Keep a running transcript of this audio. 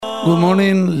Good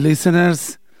morning,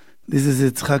 listeners. This is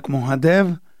Yitzhak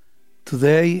Muadev.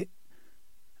 Today,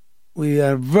 we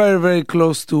are very, very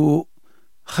close to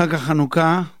Chag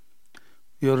Chanuka.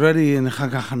 We're already in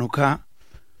Chag Chanuka.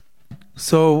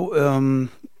 So,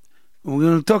 we're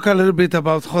going to talk a little bit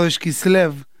about Chodesh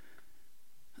Kislev,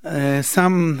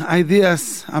 some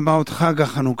ideas about Chag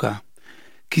Chanuka.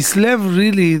 Kislev,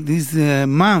 really, this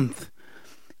month,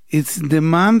 it's the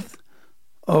month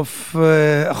of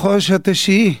Chodesh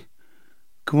HaTeshi'i.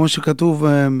 כמו שכתוב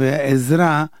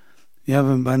בעזרא,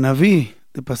 בנביא,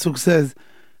 the pasuk says,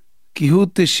 כי הוא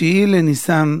תשיעי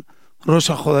לניסן ראש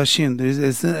החודשים. There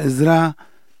is Ezra,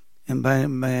 and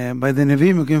by the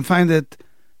Nevi'im you can find it,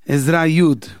 Ezra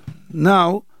Yud.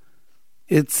 Now,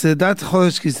 it's that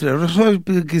Chodesh Kislev.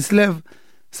 Chodesh Kislev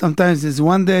sometimes is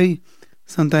 1 day,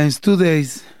 sometimes 2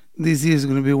 days. This year is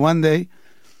going to be 1 day,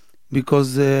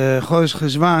 because Chodesh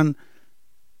Cheshvan,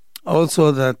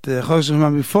 also that Chodesh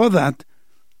Cheshvan before that,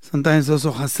 sometimes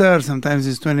also Chaser, sometimes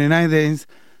it's 29 days,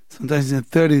 sometimes it's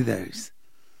 30 days.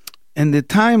 And the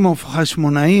time of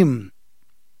Hashmonaim,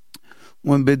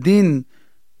 when Bedin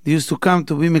used to come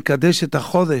to be Mekadesh et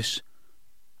HaChodesh,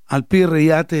 Al Pi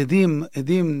Riyat Edim,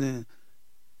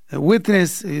 the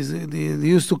witness, they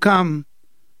used to come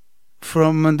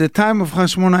from the time of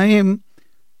Hashmonaim.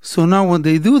 So now when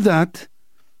they do that,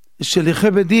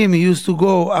 Shelichei Bedim used to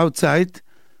go outside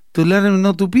to let them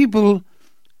know to people,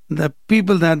 the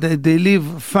people that they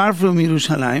live far from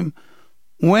Yerushalayim,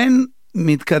 when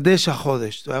Mitkadesh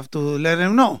HaChodesh, you have to let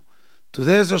them know.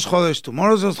 Today is Rosh Chodesh,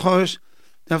 tomorrow is Rosh Chodesh.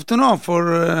 You have to know for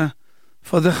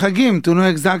the Chagim, to know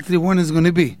exactly when it's going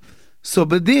to be. So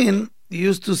Bedin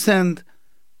used to send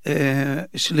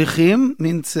Shlichim,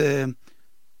 means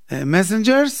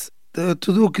messengers, to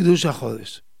do Kiddush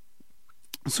HaChodesh.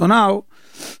 So now,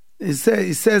 it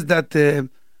says that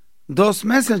those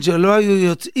messengers לא היו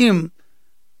יוצאים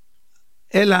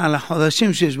אלא על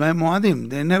החודשים שיש בהם מועדים.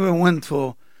 They never went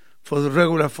for the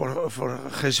regular, for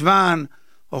Cheshvan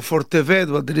or for Tevet,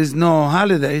 but there is no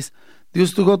holidays. They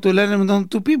used to go to let them know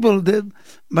to people that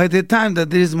by the time that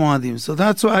there is moadim. So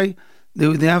that's why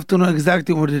they have to know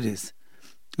exactly what it is.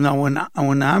 Now, when at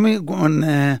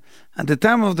the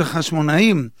time of the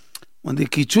Hashmonaim, when they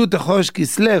kitchu the Chodesh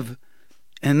Kislev,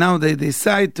 and now they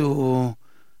decide to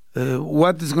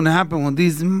what is going to happen on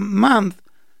this month,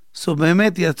 so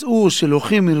באמת יצאו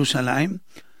שלוחים מירושלים,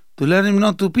 to let him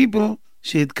know to people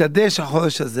שיתקדש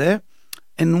החודש הזה,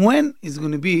 and when it's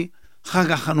going to be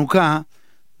חג החנוכה,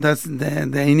 that's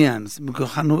the העניין. Because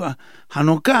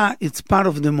Hanukkah, it's part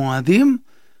of the Moadim,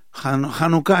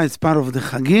 Hanukkah is part of the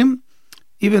Chagim,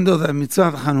 even though the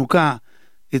mitzvah Hanukkah,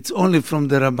 it's only from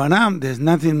the Rabbanam, there's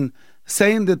nothing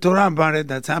saying the Torah about it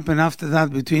that's happened after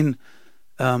that between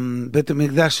Bet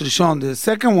HaMikdash Rishon, the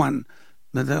second one,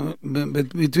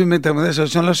 between בית המקדש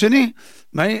הראשון לשני.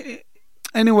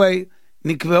 Anyway,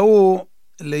 נקבעו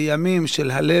לימים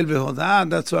של הלל והודאה.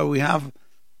 That's why we have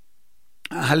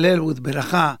הלל with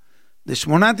ברכה, the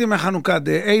 8 ימי חנוכה,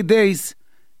 the 8 days,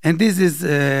 and this is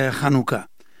Chanuka.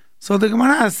 So the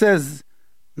Gemara says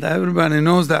that everybody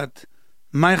knows that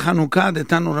my Chanuka, the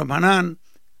Tanu Rabbanan.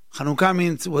 Chanuka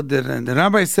means what the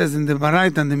rabbi says in the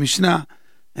Baraita and the Mishnah,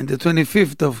 and the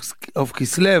 25th of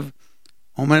Kislev,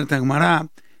 אומרת הגמרא,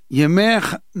 ימי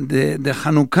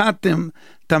חנוכה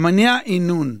תמניה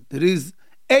עינון. There is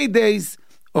 8 days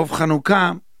of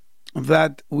Chanukah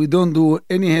that we don't do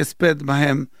any הספד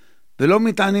בהם, ולא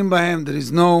מתענים בהם. There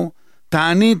is no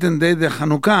תענית in the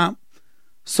Chanukah.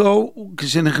 So,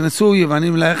 כשנכנסו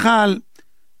יוונים להיכל,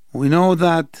 we know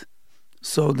that,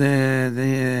 so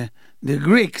the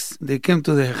Greeks, they came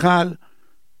to the היכל,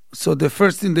 so the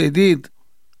first thing they did,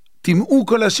 טימאו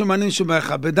כל השמנים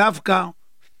שבהיכל, בדווקא,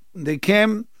 they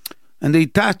came and they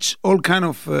touch all kind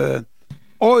of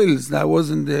oils that was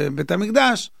in the Bet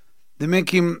HaMikdash. They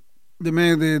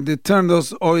turn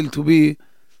those oil to be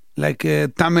like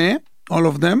tameh, all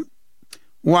of them.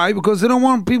 Why? Because they don't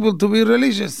want people to be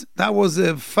religious. That was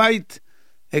a fight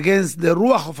against the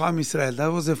ruach of Am Yisrael.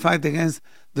 That was a fight against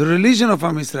the religion of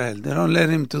Am Yisrael. They don't let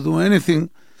him to do anything,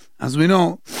 as we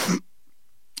know.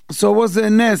 So it was a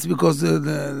nest, because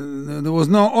there was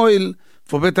no oil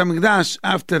for Bet HaMikdash.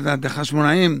 After that, the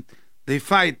Hashmonaim, they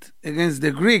fight against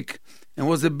the Greek, and it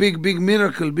was a big, big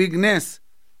miracle, big nest.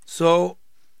 So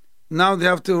now they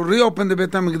have to reopen the Bet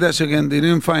HaMikdash again. They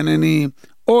didn't find any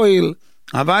oil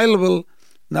available.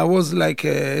 That was like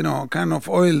a, kind of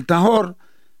oil tahor.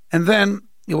 And then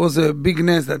it was a big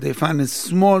nest that they found, a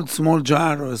small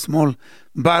jar or a small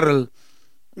barrel.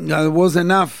 It was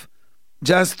enough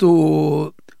just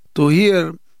to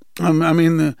hear.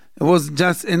 It was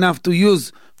just enough to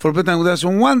use for Bet HaMikdash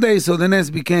on 1 day, so the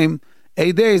nest became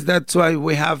 8 days. That's why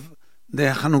we have the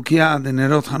Chanukia, the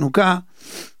Nerot Chanuka.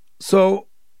 So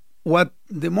what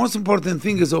the most important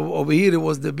thing is over here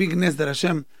was the bigness that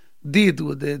Hashem did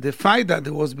with the fight that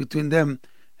there was between them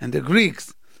and the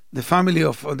Greeks, the family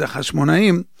of the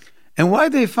Hashmonaim. And why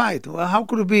they fight? Well, how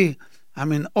could it be? I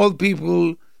mean, old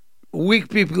people, weak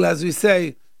people, as we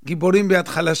say, Giborim be'at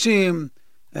Chalashim,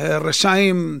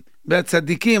 Rashaim be'at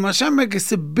Tzadikim. Hashem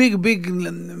makes a big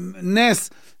ness,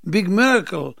 big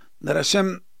miracle that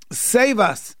Hashem save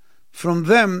us from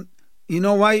them. You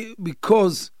know why?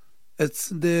 Because it's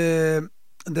the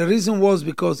reason was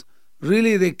because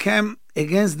really they came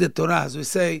against the Torah, as we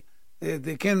say,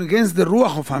 they came against the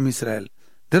Ruach of Am Yisrael.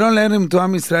 They don't let him to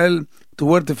Am Yisrael to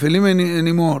wear tefillin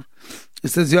anymore. It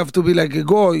says you have to be like a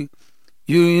goy.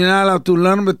 You're not allowed to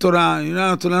learn the Torah. You're not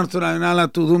allowed to learn Torah. You're not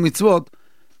allowed to do mitzvot.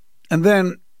 And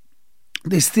then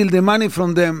they steal the money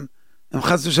from them. And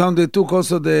Chas v'Shalom, they took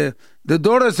also the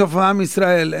daughters of Am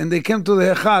Yisrael, and they came to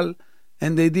the Echal,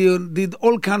 and they did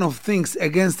all kind of things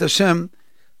against Hashem.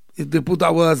 They put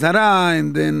Avodah Zarah,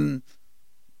 and then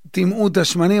Tim'ut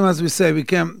Hashmanim, as we say,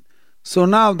 became. So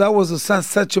now that was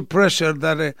such a pressure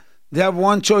that they have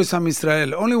one choice, Am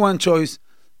Yisrael, only one choice: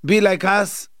 be like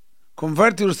us,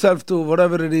 convert yourself to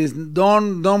whatever it is.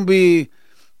 Don't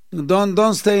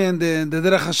stay in the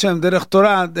Derech Hashem, Derech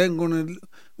Torah. Then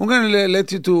we're gonna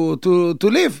let you to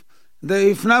live.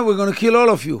 If not, we're gonna kill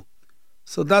all of you.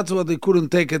 So that's what they couldn't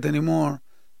take it anymore.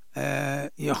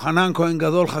 Yochanan Kohen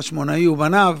Gadol Hashmonai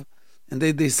Ubanav, and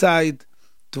they decide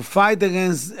to fight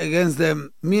against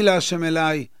them. Mila Hashem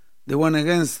Elai. They went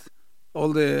against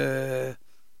all those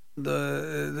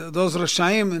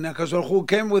Rashaim, and HaKadosh Baruch Hu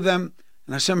came with them,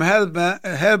 and Hashem helped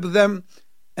them,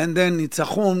 and then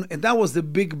Nitzachon, and that was the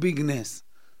bigness.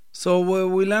 So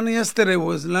we learned yesterday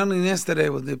with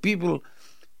the people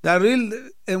that real,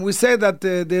 and we say that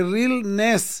the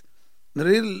realness,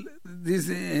 this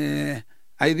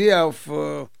idea of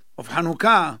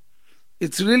Chanuka,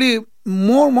 it's really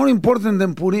more important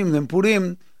than Purim.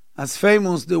 Purim, as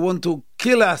famous, they want to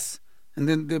kill us. And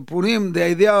then the Purim, the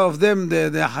idea of them, the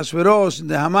Hashverosh,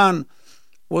 the Haman,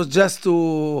 was just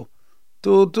to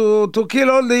kill all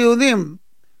the Yehudim.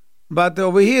 But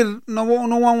over here, no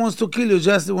one wants to kill you.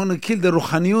 Just they want to kill the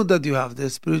Ruchaniyut that you have, the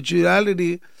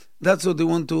spirituality. That's what they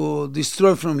want to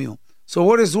destroy from you. So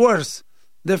what is worse?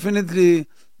 Definitely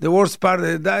the worst part,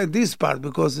 this part,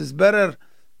 because it's better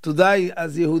to die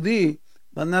as Yehudi,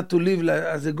 but not to live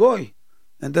as a Goy.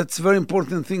 And that's a very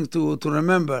important thing to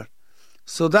remember.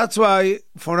 So that's why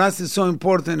for us it's so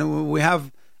important. We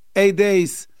have 8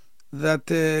 days that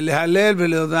lehalel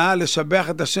ve'leoda'ah leshabech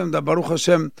et Hashem, that Baruch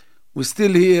Hashem, we're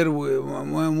still here.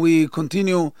 When we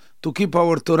continue to keep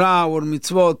our Torah, our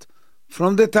mitzvot,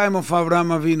 from the time of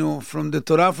Avraham Avinu, from the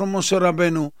Torah from Moshe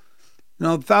Rabbeinu,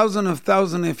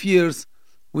 thousands of years,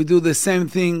 we do the same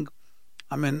thing.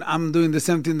 I mean, I'm doing the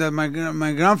same thing that my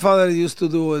grandfather used to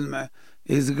do, and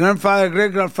his grandfather,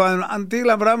 great-grandfather, until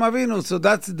Avraham Avinu. So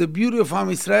that's the beauty of Am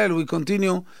Yisrael. We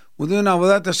continue, we're doing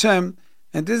Avodat Hashem,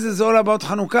 and this is all about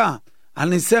Chanuka. Al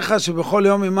nisecha shebechol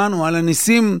yom imanu, al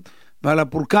anisim, ועל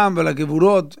הפורקם ועל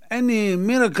הגבורות, any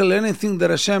miracle, anything that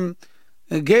Hashem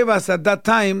gave us at that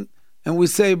time, and we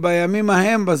say, בימים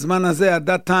ההם, בזמן הזה, at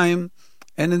that time,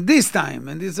 and in this time,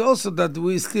 and it's also that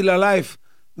we still alive,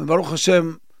 Baruch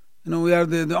Hashem, we are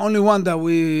the only one that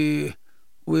we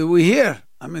hear.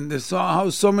 I mean, there's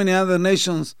so many other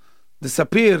nations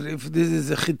disappear. If this is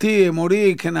a Chiti,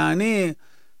 Mori, Kenaani,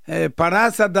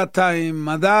 Paras at that time,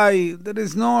 Madai, there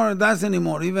is no that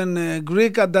anymore. Even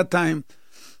Greek at that time,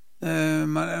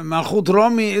 Malchut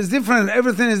Romi is different.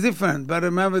 Everything is different, but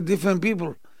remember, different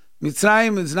people.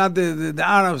 Mitzrayim is not the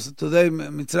Arabs. Today,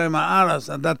 Mitzrayim are Arabs.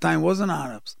 At that time, wasn't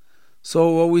Arabs. So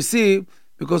what we see,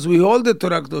 because we hold the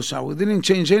Torah Kedosha, we didn't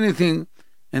change anything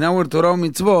in our Torah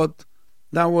mitzvot.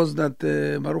 That was that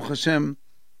Baruch Hashem.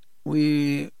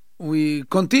 We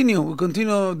continue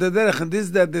the derech, and this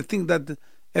is the thing that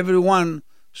everyone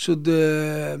should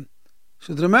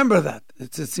remember. That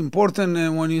it's important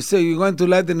when you say you're going to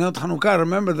light the Neot Chanukah.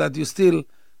 Remember that you're still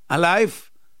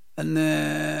alive, and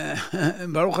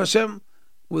Baruch Hashem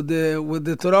with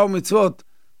the Torah mitzvot.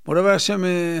 Whatever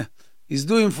Hashem is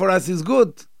doing for us is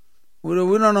good. We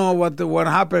don't know what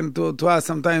happened to us.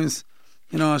 Sometimes,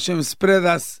 Hashem spread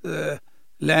us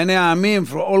le'anei ha'amim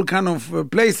for all kind of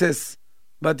places.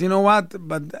 But you know what?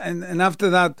 And after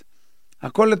that,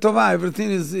 hakol letovah, everything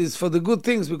is for the good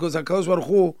things, because HaKadosh Baruch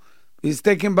Hu is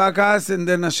taking back us, and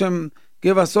then Hashem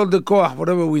gave us all the koach,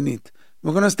 whatever we need.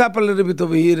 We're going to stop a little bit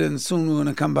over here, and soon we're going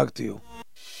to come back to you.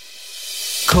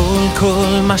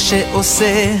 כל מה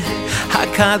שעושה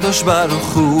הקדוש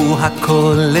ברוך הוא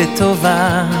הכל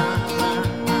לטובה,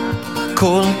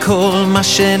 כל מה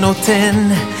שנותן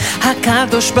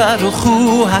הקדוש ברוך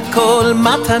הוא הכל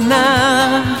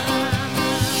מתנה.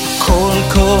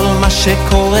 כל מה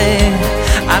שקורה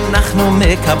אנחנו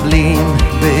מקבלים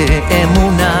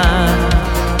באמונה.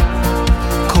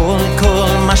 כל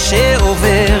מה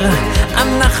שעובר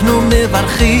אנחנו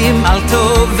מברכים על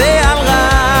טוב ועל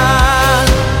רע.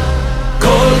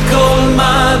 כל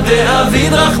מה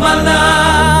דאביד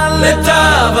רחמנה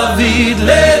לטב אביד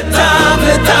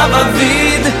לטב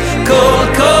אביד.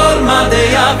 כל מה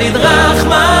דאביד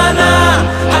רחמנה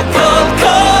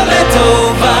הכל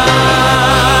לטובה.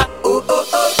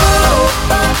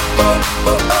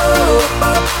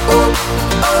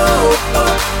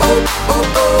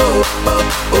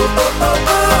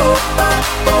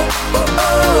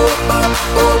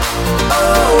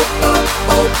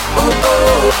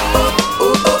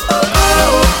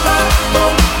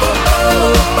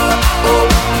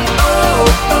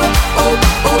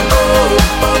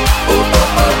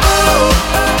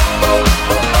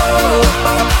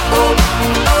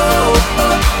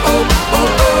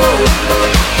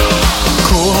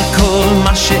 כל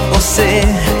מה שעושה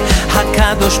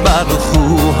הקדוש ברוך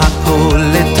הוא הכל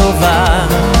לטובה.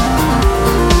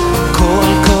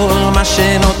 כל מה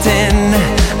שנותן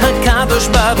הקדוש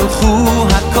ברוך הוא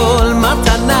הכל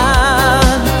מתנה.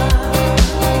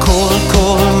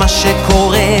 כל מה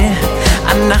שקורה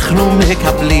אנחנו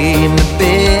מקבלים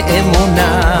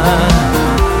באמונה.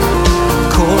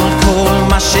 כל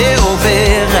מה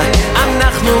שעובר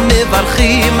אנחנו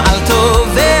מברכים על טוב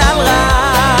ועל רע.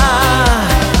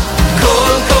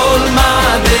 כל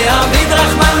מה דאביד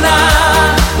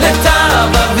רחמנה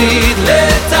לטב אביד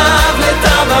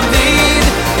לטב אביד.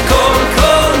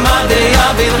 כל מה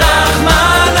דאביד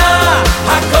רחמנה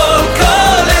הכל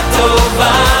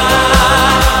לטובה.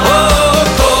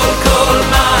 כל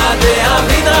מה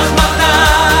דאביד רחמנה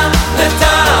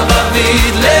לטב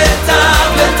אביד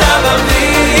לטב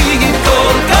אביד.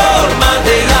 כל מה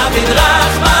דאביד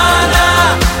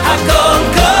רחמנה הכל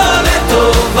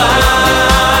לטובה.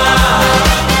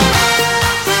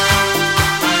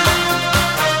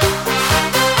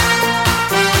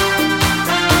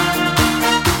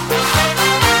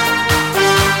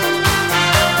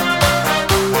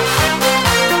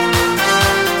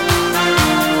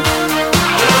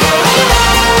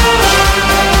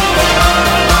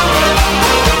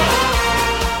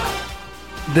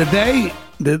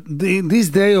 This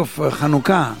day of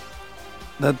Chanuka,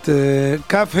 that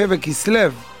Kaf Heve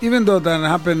Kislev, even though that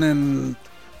happened in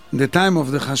the time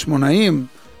of the Hashmonaim,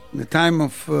 the time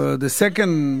of the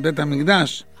second Bet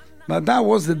HaMikdash, but that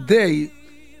was the day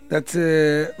that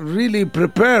really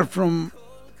prepared from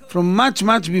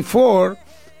much before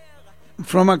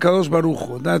from HaKadosh Baruch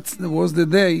Hu. That was the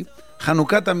day,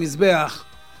 Chanukat HaMizbeach,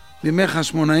 Bimei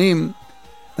Hashmonaim,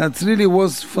 that really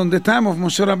was from the time of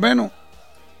Moshe Rabbeinu.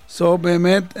 So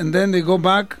באמת, and then they go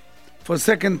back for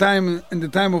second time in the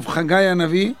time of חגי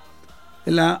הנביא,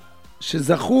 אלא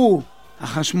שזכו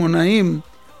החשמונאים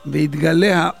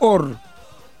והתגלה האור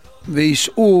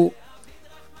וישעו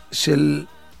של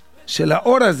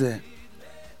האור הזה.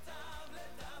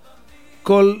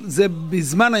 כל זה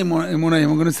בזמן האמונאים.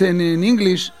 I'm going to say in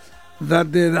English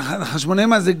that the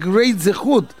החשמונאים has a great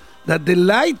זכות, that the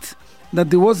light that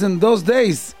there was in those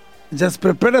days just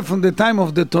prepared from the time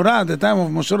of the Torah, the time of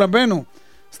Moshe Rabbeinu,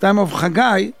 the time of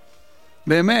Chagai,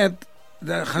 באמת,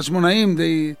 the Hashmonaim,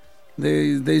 they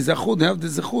zachut, they have the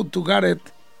zachut to get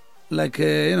it, like,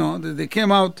 they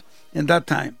came out in that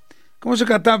time. כמו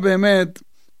שכתב באמת,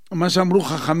 מה שאמרו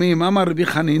חכמים, אמר רבי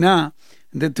חנינה,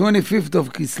 the 25th of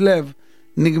Kislev,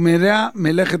 נגמרה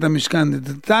מלאכת המשכן.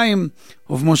 The time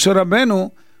of Moshe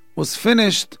Rabbeinu was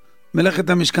finished מלאכת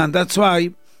המשכן. That's why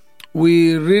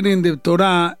we read in the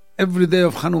Torah every day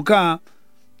of Chanuka,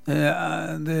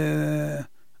 the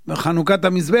Chanukat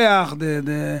HaMizbeach,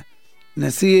 the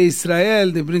Nasi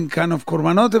Israel, they bring kind of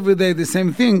korbanot every day, the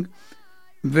same thing.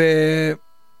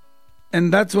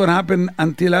 And that's what happened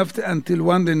until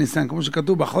one day Nisan. כמו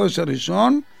שכתוב בחודש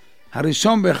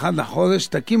הראשון באחד לחודש,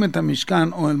 תקים את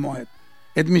המשכן אוהל מועד.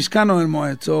 את משכן אוהל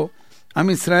מועד. So, עם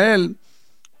ישראל,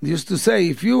 they used to say,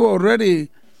 if you already,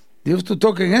 they used to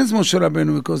talk against Moshe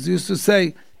Rabbeinu, because they used to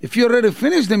say, if you already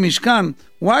finished the Mishkan,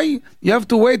 why you have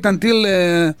to wait until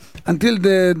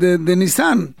the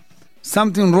Nisan?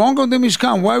 Something wrong with the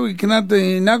Mishkan? Why we cannot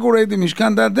inaugurate the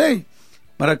Mishkan that day?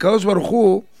 But HaKadosh Baruch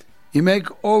Hu, he make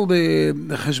all the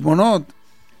cheshbonot,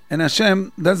 and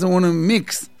Hashem doesn't want to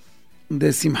mix the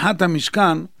Simchat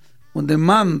HaMishkan with the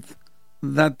month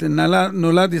that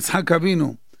Nolad Yitzhak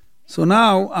Avinu. So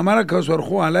now, Amar HaKadosh Baruch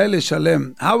Hu, Alay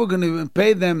Leshalem, how are we going to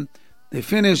pay them? They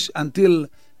finish until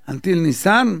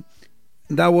Nisan.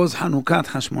 That was Hanukat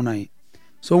Hashmonai.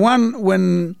 So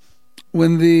when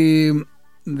the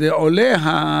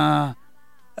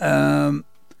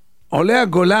Oleh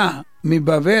Gola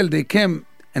Mibavel, they came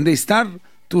and they start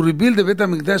to rebuild the Bet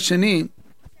HaMikdash Sheni,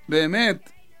 Be'emet,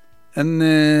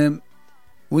 and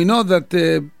we know that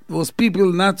was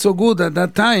people not so good at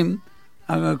that time.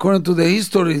 According to the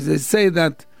histories, they say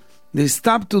that they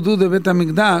stopped to do the Bet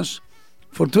HaMikdash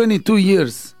for 22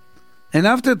 years. And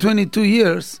after 22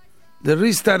 years, they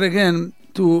restart again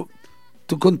to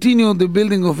continue the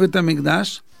building of Bet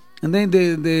HaMikdash. And then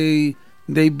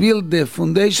they build the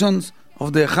foundations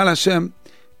of the Echal Hashem.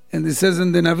 And it says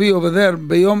in the Navi over there,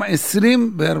 Beyom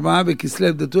 24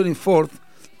 Kislev, the 24th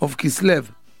of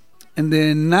Kislev. And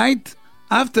the night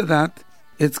after that,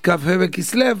 it's Kav Heve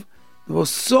Kislev. They was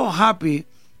so happy,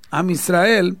 Am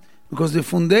Israel, because the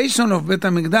foundation of Bet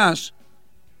HaMikdash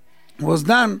was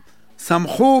done,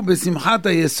 Samchu Besimchat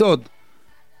HaYesod.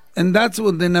 And that's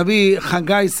what the Navi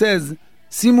Chagai says,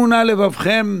 Simu na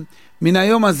levavchem min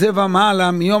hayom hazeh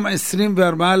v'ma'ala, miyom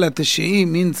 24 ל-9,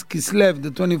 means Kislev,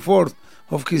 the 24th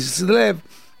of Kislev,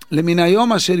 lemin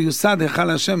hayom asher yusad Echal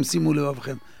Hashem, simu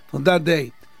levavchem, for that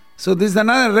day. So there's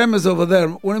another remez over there.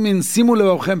 What do you mean, simu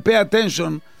levavchem, pay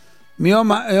attention. Miyom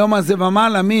hazeh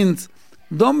v'ma'ala means,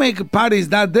 don't make parties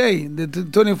that day. The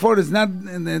 24th is not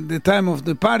the time of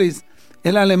the parties,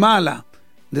 ela lema'ala.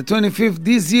 The 25th,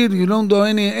 this year, you don't do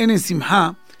any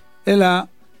simcha, ela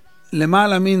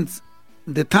lema'ala means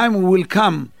the time will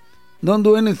come. Don't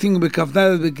do anything b'kaf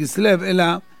dalet b'kislev,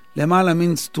 ela lema'ala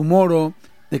means tomorrow,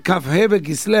 the kaf he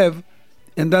b'kislev,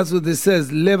 and that's what it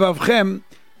says, levavchem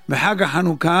b'chag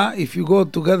Chanuka. If you go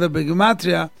together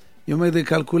b'gematria, you make the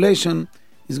calculation,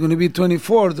 it's going to be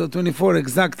 24, or 24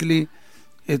 exactly,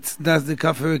 that's the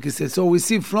kaf he b'kislev. So we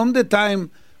see from the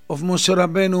time of Moshe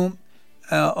Rabbeinu,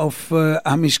 of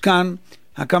Hamishkan,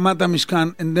 Hakamat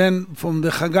HaMishkan, and then from the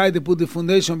Chagai they put the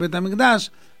foundation of Bet HaMikdash,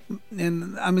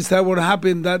 and Am Yisrael were happy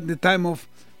in that the time of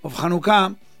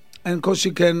Chanuka, and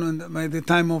Koshiken, and by the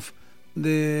time of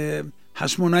the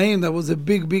Hashmonaim, that was a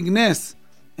big ness.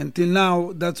 Until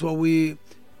now, that's what we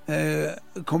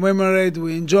commemorate,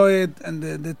 we enjoy it, and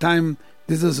the time,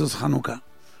 this is Chanuka.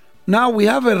 Now we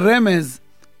have a remez,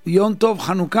 Yom Tov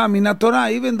Chanuka Min Torah,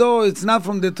 even though it's not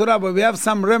from the Torah, but we have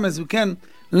some remez, we can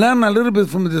learn a little bit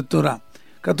from the Torah.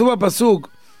 כתוב בפסוק,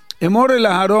 אמור אל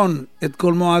אהרון את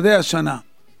כל מועדי השנה.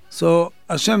 So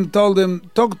Hashem told him,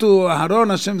 talk to Aaron.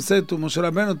 Hashem said to Moshe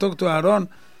Rabbeinu, talk to Aaron,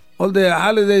 all the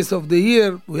holidays of the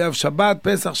year, we have Shabbat,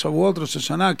 Pesach, Shavuot, Rosh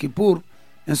Hashanah, Kippur,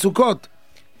 and Sukkot.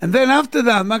 And then after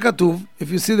that, מה כתוב? If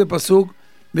you see the pasuk,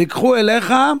 ויקחו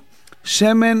אליך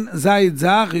שמן זית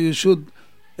זך, you should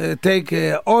take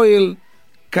oil,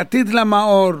 כתית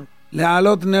למאור,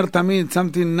 להעלות נר תמיד,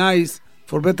 something nice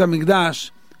for בית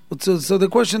המקדש. So the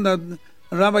question that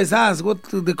rabbis ask, what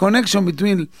the connection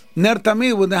between ner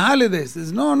tamid with the holidays?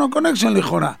 There's no connection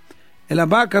לכאורה. אלא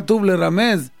בא כתוב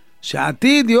לרמז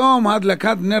שעתיד יום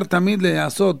הדלקת נר תמיד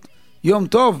לעשות יום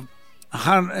טוב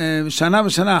אחר שנה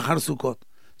ושנה אחר סוכות.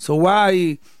 So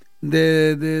why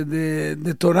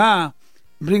the Torah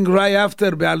bring right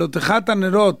after בעלותך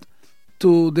הנרות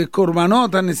to the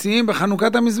קורבנות הנשיאים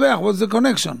בחנוכת המזבח? What's the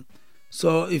connection?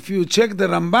 So if you check the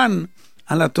Ramban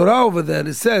על התורה over there,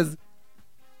 it says,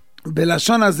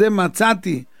 בלשון הזה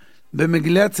מצאתי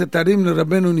במגילת סתרים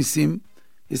לרבנו ניסים.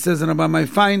 It says, Rambam, I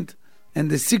find, and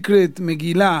the secret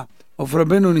מגילה of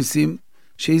רבנו ניסים,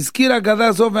 שהזכיר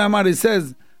אגדה זו ואמר, it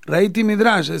says, ראיתי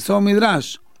מדרש, I saw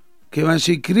מדרש, כיוון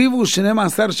שהקריבו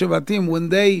 12 שבטים, when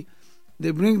they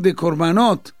bring the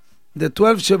קורבנות, the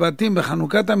 12 שבטים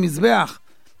בחנוכת המזבח,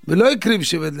 ולא הקריב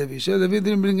שבט לוי, שבט לוי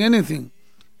didn't bring anything.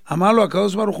 אמר לו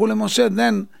הקדוש ברוך הוא למשה,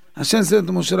 then Hashem said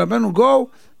to Moshe Rabbeinu, go,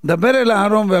 דבר אל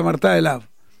אהרון ואמרת אליו.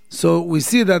 So we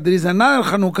see that there is another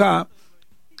Chanukah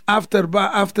after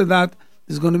that,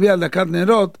 there's going to be הדלקת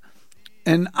נרות,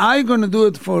 and I'm going to do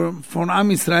it for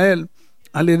עם ישראל,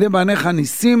 על ידי בניך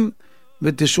ניסים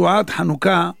ותשועת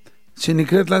חנוכה,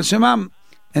 שנקראת לה שמם.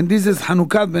 And this is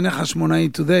חנוכת בניך השמונאי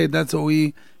today, that's what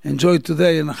we enjoy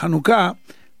today in חנוכה.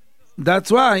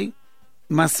 That's why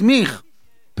מסמיך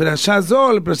פרשה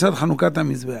זו לפרשת חנוכת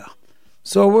המזבח.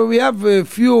 So we have a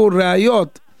few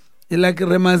rayot, like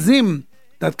remazim,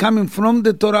 that coming from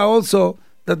the Torah also,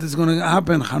 that is going to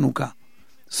happen Chanukah.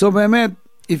 So באמת,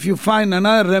 if you find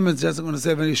another remez, just I'm going to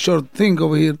say a very short thing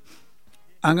over here,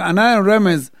 another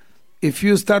remez, if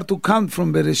you start to count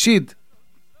from Bereshit,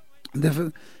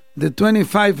 the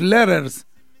 25 letters,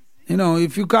 you know,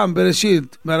 if you count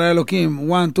Bereshit, Bara Elokim,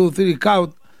 1, 2, 3,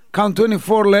 count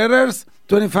 24 letters,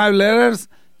 25 letters,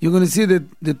 you're going to see that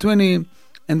the 20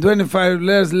 and 25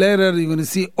 letters later, you're going to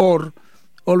see Or.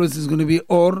 Always is going to be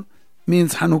Or,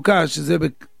 means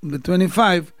Chanukah, the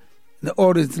 25, the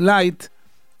or is light.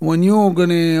 When you're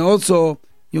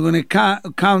gonna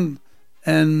count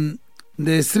and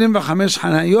the 25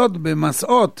 חניות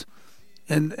במסעות,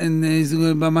 and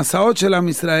במסעות של עם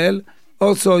ישראל,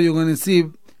 also you're going to see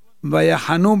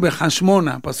ויחנו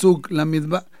בחשמונה, פסוק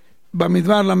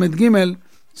במדבר למד ג'.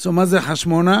 so מה זה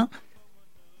חשמונה?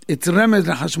 it's רמז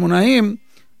לחשמונאים,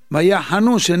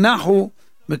 ויחנו שנחו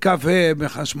בכף ה'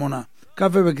 בחשמונה,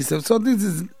 כף ה' בכסף. so this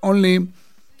is only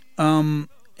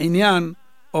עניין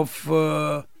of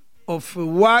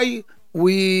why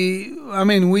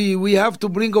we have to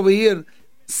bring over here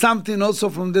something also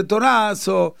from the Torah.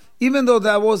 So even though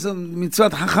there was a mitzvah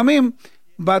chachamim,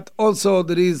 but also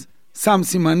there is some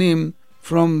simanim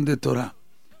from the Torah.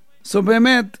 So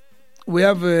באמת, we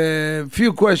have a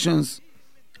few questions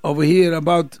over here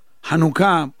about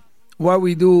Chanuka, why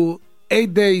we do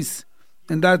 8 days,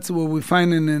 and that's what we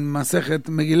find in Masechet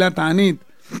Megillat Ta'anit.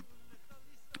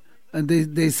 And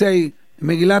they say,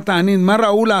 Megillat Ta'anit, מה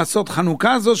ראו לעשות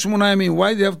חנוכה זו 8 ימים?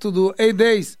 Why do you have to do 8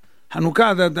 days?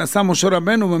 חנוכה, that עשה משה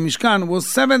רבנו במשכן, was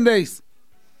 7 days.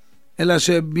 אלא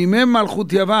שבימי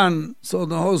מלכות יוון, so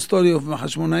the whole story of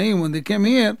החשמונאים, when they came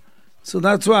here, so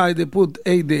that's why they put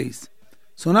 8 days.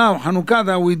 So now, חנוכה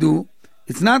that we do,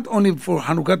 it's not only for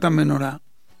חנוכת המנורה,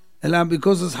 אלא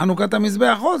because it's חנוכת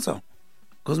המזבח also.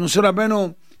 Because משה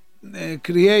רבנו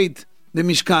create the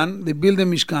משכן, they build the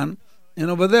משכן, and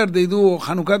over there they do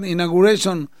חנוכת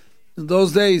inauguration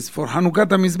those days for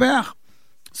חנוכת המזבח.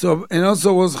 So, and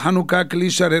also was חנוכה כלי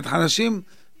שרת חדשים,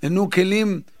 and new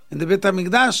kelim in the בית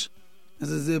המקדש. This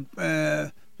is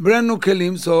a brand new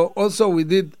kelim. So also we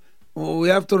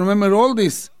have to remember all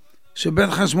this. שבית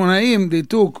חשמונאים, they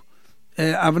took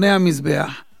אבני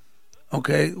המזבח.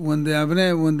 Okay, when the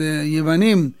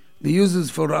יוונים, they use it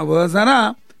for עבודה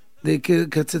זרה, they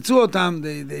קצצו אותם,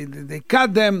 they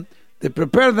cut them, they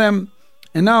prepare them,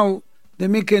 and now they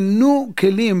make a new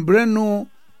kelim, brand new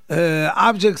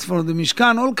objects for the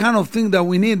Mishkan, all kind of things that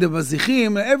we need, the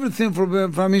vazichim, everything from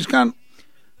Mishkan.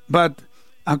 But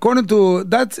according to,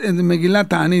 that's in the Megillat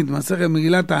Ta'anit, Masechet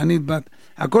Megillat Ta'anit, but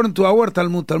according to our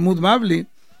Talmud Bavli,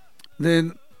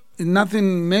 then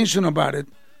nothing mentioned about it.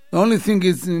 The only thing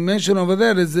is mentioned over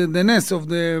there is the nest of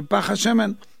the Pach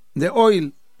HaShemen, the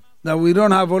oil, that we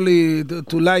don't have only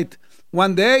to light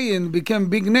one day and became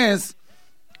big nest,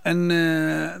 and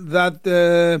that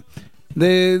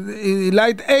they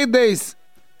light 8 days.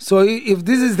 So if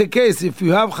this is the case, if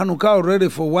you have Chanuka already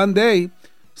for 1 day,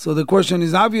 so the question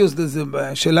is obvious. There's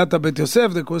Shelat Bet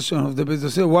Yosef, the question of the Bet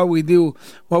Yosef, what we do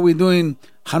in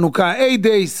Chanuka 8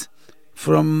 days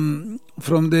from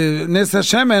the Nes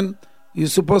HaShemen, you're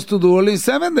supposed to do only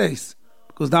 7 days,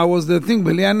 because that was the thing,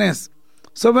 B'li Nes.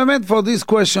 So באמת, for this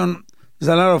question, there's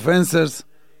a lot of answers.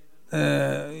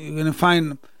 You're going to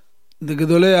find the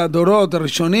Gedolei Adorot,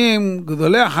 Rishonim,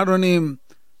 Gedolei Acharonim,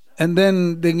 and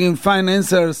then they can find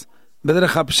answers B'derech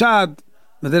HaPshat,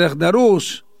 B'derech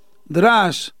Darush,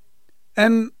 Drash,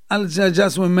 and I'll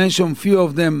just mention a few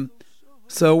of them.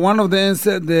 So one of the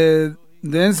answer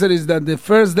is that the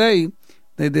first day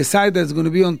they decide that it's going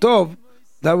to be on top,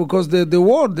 that because the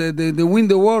war, they win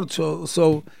the war.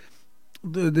 So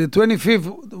the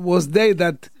 25th was day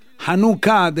that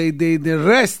Chanuka, they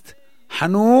rest,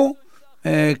 Chanuka,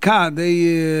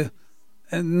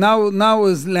 now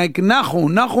is like Nachu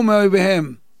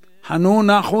me'oibehem.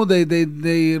 Nachu,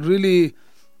 they really,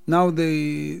 now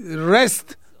they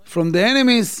rest from the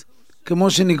enemies, כמו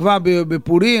שנקבע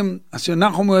בפורים, אשר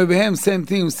נחו מאויביהם, same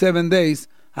thing, 7 days,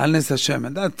 על נס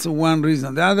השמן. That's one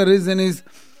reason. The other reason is,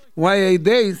 why 8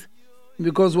 days?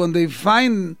 Because when they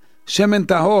find שמן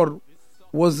טהור,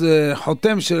 was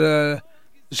חותם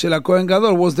של הכהן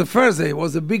גדול, was the first day,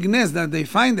 was a big nest that they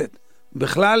find it.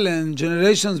 בכלל, in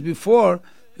generations before,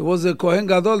 it was a Kohen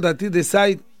Gadol that he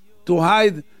decided to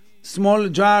hide small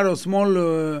jar or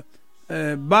small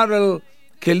barrel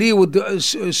keli with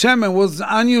shemen was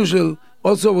unusual.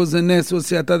 Also was a nest, was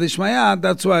Siyata Dishmaya.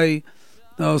 That's why.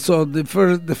 So the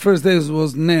first days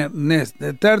was nest.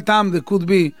 The third time there could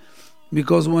be,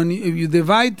 because if you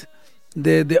divide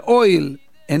the oil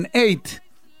in 8,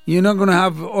 you're not going to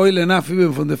have oil enough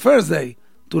even for the first day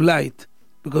to light,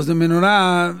 because the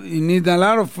menorah, you need a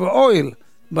lot of oil,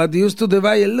 but they used to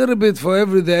divide a little bit for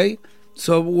every day,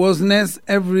 so it was nest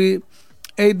every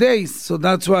 8 days. So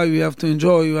that's why we have to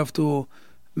enjoy, you have to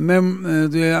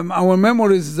our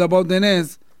memories is about the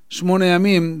nest, Shmone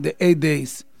Yamim, the 8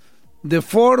 days. The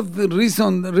fourth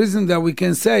reason that we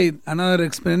can say, another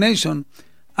explanation,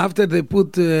 after they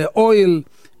put oil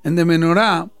in the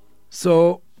menorah,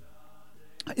 so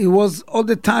it was all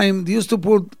the time, they used to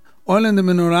put oil in the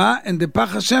menorah, and the Pach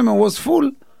HaShemen was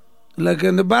full, like,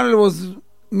 and the barrel was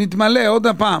mitmale, עוד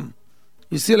הפעם.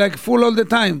 you see like full all the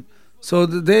time. So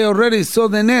they already saw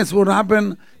the nest what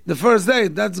happened the first day.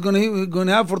 That's going to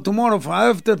have for tomorrow, for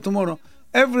after tomorrow.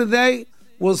 Every day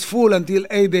was full until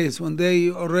 8 days. When they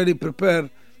already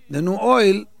prepare the new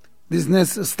oil, this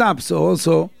nest stops. So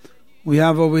also we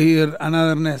have over here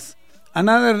another nest.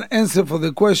 Another answer for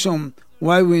the question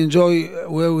why we enjoy,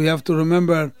 where we have to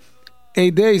remember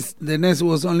 8 days, the nest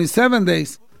was only 7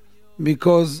 days,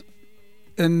 because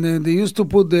and they used to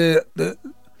put the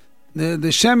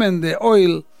shemen, the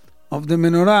oil of the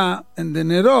menorah and the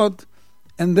nerot,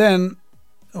 and then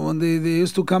when they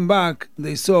used to come back,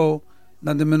 they saw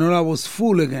that the menorah was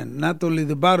full again. Not only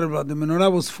the barrel, but the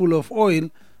menorah was full of oil,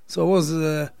 so it was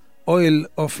oil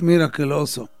of miracle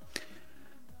also.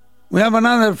 We have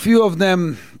another few of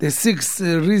them. The sixth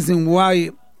reason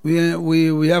why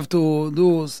we have to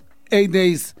do 8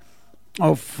 days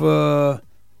of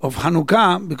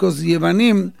Chanuka, because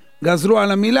Yevanim gazru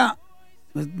ala milah.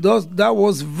 That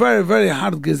was very, very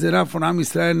hard gezerah for Am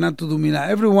Yisrael not to do milah.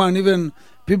 Everyone, even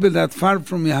people that far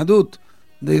from Yahadut,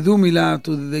 they do milah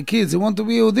to the kids. They want to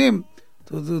be Yehudim,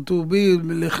 to be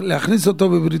להכניס אותו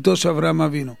בבריתו של אברהם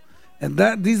אבינו. And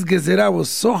this gezerah was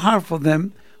so hard for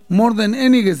them, more than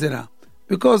any gezerah,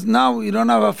 because now you don't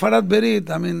have a farat berit.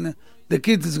 I mean, the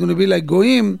kids is going to be like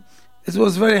goyim. It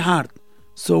was very hard.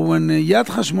 So when Yad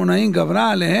Hashmonaim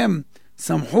gavra alehem,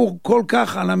 samchu kol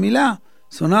kach ala milah.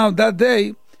 So now that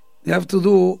day they have to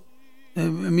do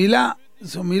milah.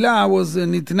 So milah was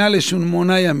nitna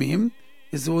leshmona yamim.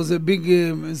 It was a big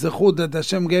zechut that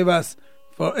Hashem gave us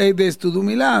for 8 days to do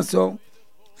milah. So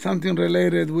something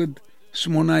related with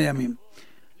shmona yamim.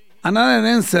 Another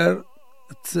answer,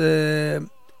 it's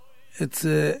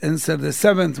answer the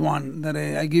seventh one that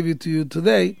I give it to you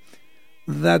today,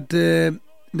 that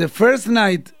the first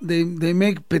night they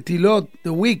make petilot,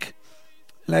 the wick,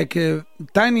 like a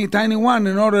tiny one,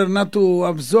 in order not to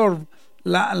absorb a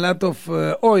lot of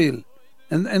oil,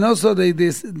 and also they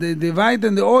divide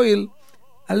in the oil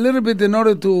a little bit in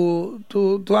order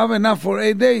to have enough for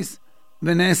 8 days.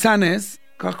 ונעשה נס,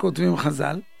 כך כותבים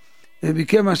חז"ל,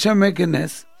 became Hashem make a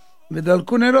nest,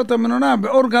 ודלקו נרות המנורה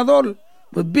באור גדול,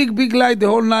 with big light the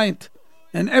whole night,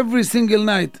 and every single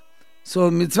night.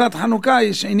 So מצוות חנוכה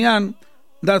יש עניין,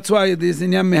 that's why this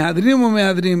עניין מהדרים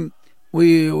ומהדרים.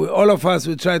 We all of us,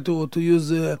 we try to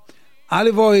use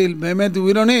olive oil. באמת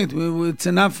we don't need. It's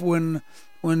enough when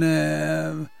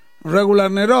regular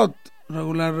nerot,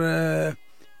 regular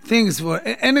things, for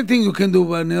anything you can do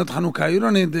by nerot Chanuka. You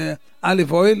don't need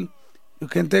olive oil. You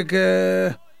can take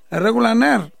a regular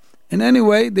ner. In any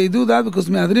way, they do that because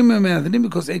me'adrim,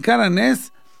 because Eikar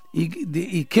HaNes,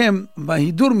 he came by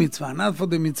Hidur mitzvah, not for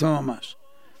the mitzvah mamash.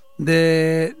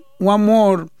 The one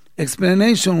more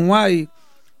explanation why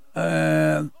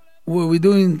we're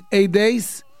doing 8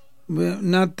 days,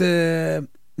 not 7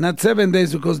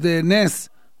 days, because the nes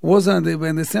wasn't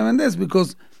in the 7 days,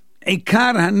 because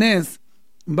Eikar HaNes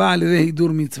ba alidei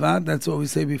Hidur mitzvah, that's what we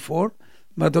say before.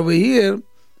 But over here,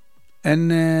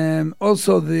 and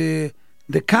also the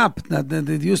cup that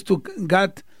they used to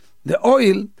get the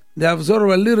oil, they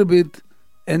absorb a little bit,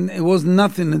 and it was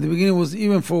nothing. At the beginning, it was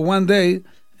even for 1 day,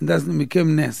 and doesn't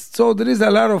become nest. So there is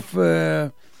a lot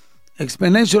of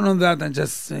explanation on that. I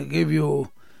just gave you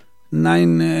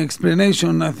 9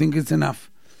 explanation. I think it's enough.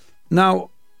 Now,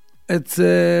 it's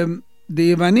the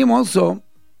Yevanim also,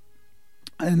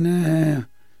 and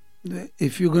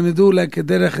if you're going to do like a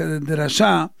derech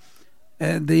derasha,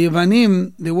 the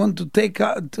Yevanim, they want to take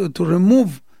out, to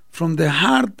remove from the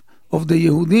heart of the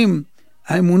Yehudim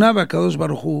Ha'emunah b'Kadosh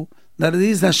Baruch Hu, that it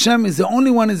is Hashem, is the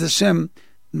only one is Hashem,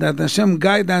 that Hashem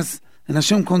guide us and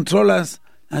Hashem control us,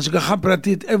 Hashgacha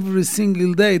pratit every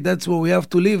single day. That's what we have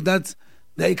to live. That's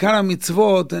the Ikar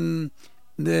mitzvot and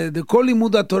the Kol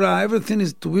Limud Torah. Everything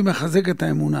is to be mechazek et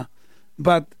ha'emunah.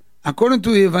 But according to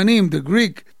Yevanim, the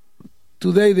Greek,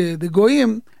 today the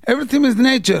Goyim, everything is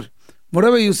nature.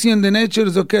 Whatever you see in the nature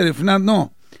is okay. If not,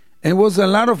 no. It was a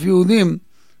lot of Yehudim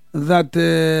that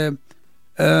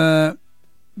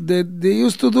they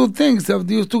used to do things.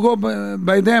 They used to go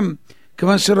by them.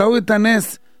 כיוון שראו את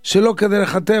הנס שלא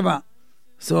כדרך הטבע.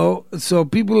 So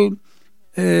people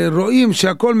רואים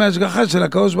שהכל מהשגחה של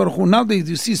הקדוש ברוך הוא. Nowadays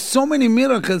you see so many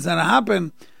miracles that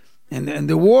happen, and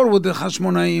the war with the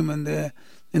Hashmonaim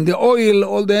and the oil,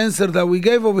 all the answer that we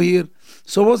gave over here.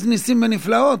 So what's nisim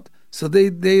beniflaot? So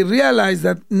they realize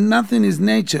that nothing is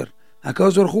nature.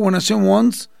 HaKadosh Baruch Hu, when Hashem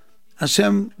wants,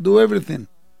 Hashem do everything.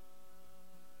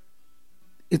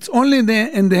 It's only in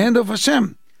the hand of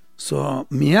Hashem. So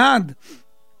miyad,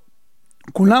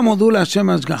 kulam hodu LaHashem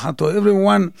hashgachato.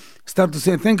 Everyone start to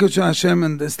say thank you to Hashem,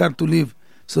 and they start to live.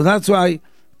 So that's why,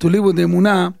 to live with the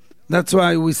emunah, that's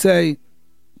why we say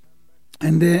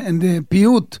and the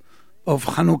piyut of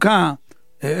Chanuka,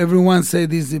 everyone say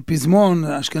this pizmon,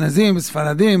 Ashkenazim,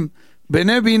 Sfaradim,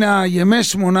 Bnei Bina, Yemei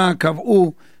Shmona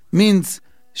Kav'u, means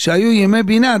Shayu Yemei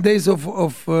Bina, days of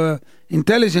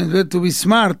intelligence, to be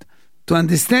smart, to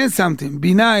understand something.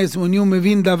 Bina is when you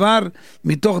mevin davar,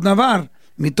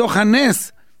 mitoch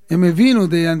hanes,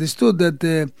 they understood that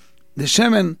the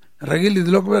shemen, ragil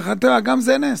lidlok b'chateva, gam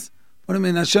ze nes. What do you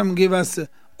mean? Hashem give us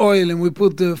oil and we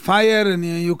put fire and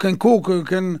you can cook, you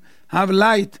can have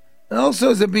light. It also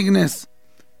is a bigness.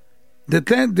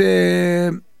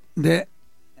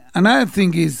 Another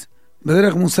thing is,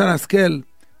 בדרך מוסר השכל,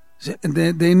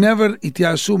 they never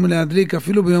התייאשו מלהדליק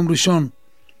אפילו ביום ראשון.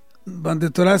 But the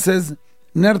Torah says,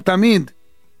 נר תמיד,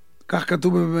 כך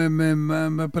כתוב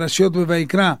בפרשיות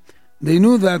בויקרא. They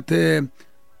knew that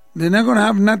they're not going to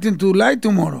have nothing to light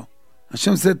tomorrow.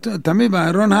 Hashem said, תמיד,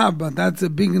 I don't have, but that's a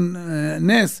big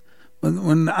ness.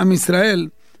 When עם ישראל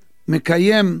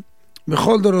מקיים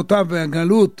בכל דורותיו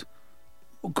והגלות,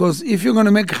 because if you're going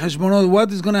to make cheshbonot,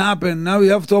 what is going to happen? Now you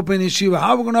have to open yeshiva.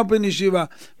 How are we going to open yeshiva?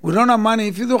 We don't have money.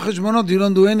 If you do cheshbonot, you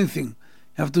don't do anything.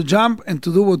 You have to jump and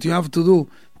to do what you have to do,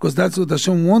 because that's what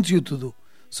Hashem wants you to do.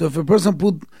 So if a person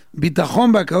put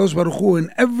bitachon b'Kadosh Baruch Hu, in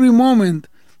every moment,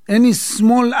 any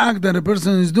small act that a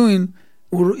person is doing,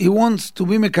 he wants to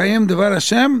be mekayem devar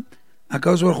Hashem,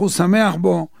 HaKadosh Baruch Hu sameach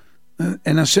bo,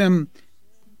 and Hashem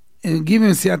give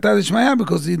him siyata d'shmaya,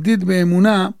 because he did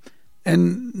be'emunah,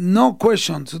 and no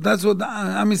question. So that's what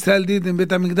Am Yisrael did in Beit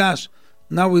HaMikdash.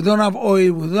 Now we don't have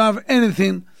oil, we don't have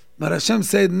anything, but Hashem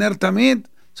said ner tamid,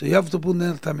 so you have to put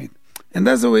ner tamid, and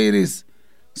that's the way it is.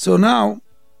 So now,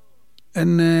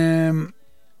 and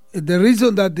the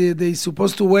reason that they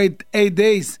supposed to wait 8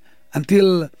 days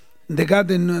until they got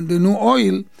the new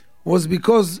oil was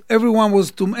because everyone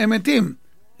was emetim.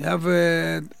 You have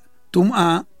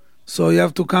tum'ah, so you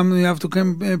have to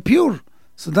come pure.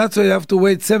 So that's why you have to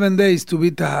wait 7 days to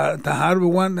be tahar,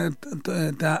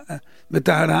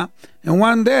 and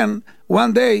one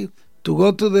day to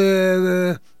go to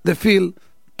the field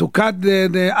to cut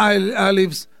the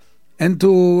olives and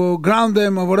to ground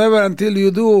them or whatever until you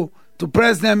do to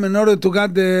press them in order to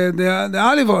get the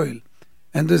olive oil,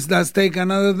 and that's take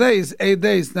another days, 8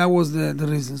 days. That was the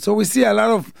reason. So we see a lot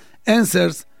of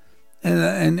answers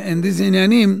and this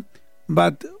inyanim,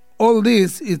 but all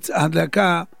this it's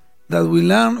adlaka that we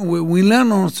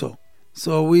learn also.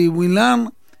 So we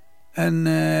learn, and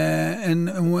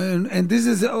this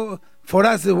is for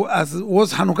us as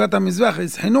was Chanukat HaMizbech.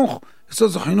 It's chinuch. It's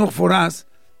also chinuch for us,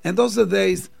 and those are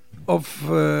days of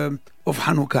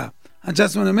Chanuka. I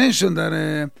just want to mention that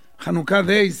Chanuka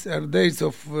days are days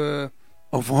of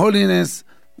holiness.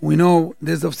 We know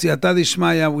days of siyata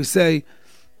d'shmaya. We say,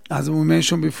 as we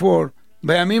mentioned before,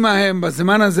 בימים ההם,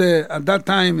 בזמן הזה, at that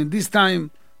time, in this time,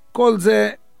 כל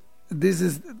זה. This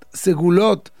is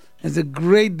segulot, it's a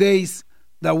great days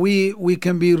that we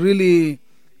can be really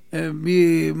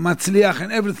be matzliach in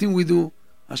everything we do.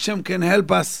 Hashem can help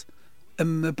us,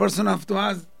 and the person after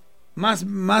us must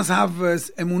have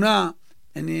emunah,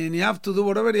 and you have to do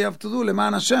whatever you have to do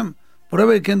leman Hashem.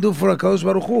 Whatever you can do for HaKadosh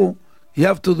Baruch Hu, you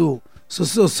have to do.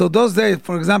 So those days,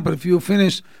 for example, if you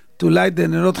finish to light the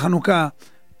Nerot Chanukah,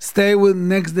 stay with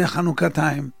next day Chanukah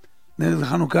time, next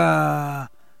Chanukah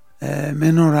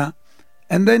menorah.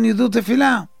 And then you do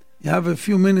tefillah. You have a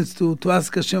few minutes to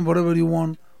ask Hashem whatever you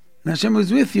want. And Hashem is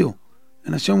with you.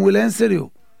 And Hashem will answer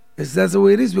you. That's the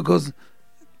way it is, because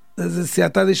there's a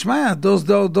siyata d'shmaya.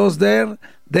 Those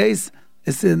days,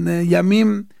 it's in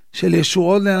Yamim shel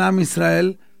Yeshuot le'am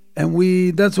Yisrael.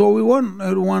 And that's what we want.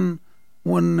 Everyone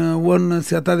want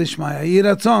siyata d'shmaya. Yeh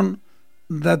ratzon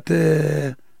that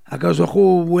HaKadosh Baruch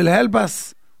Hu will help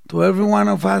us, to every one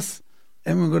of us.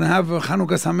 And we're going to have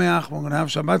Chanuka Sameach. We're going to have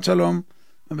Shabbat Shalom.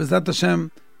 And B'ezrat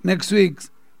Hashem, next week,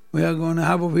 we are going to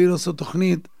have over here also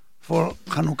Tochnit for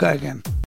Chanuka again.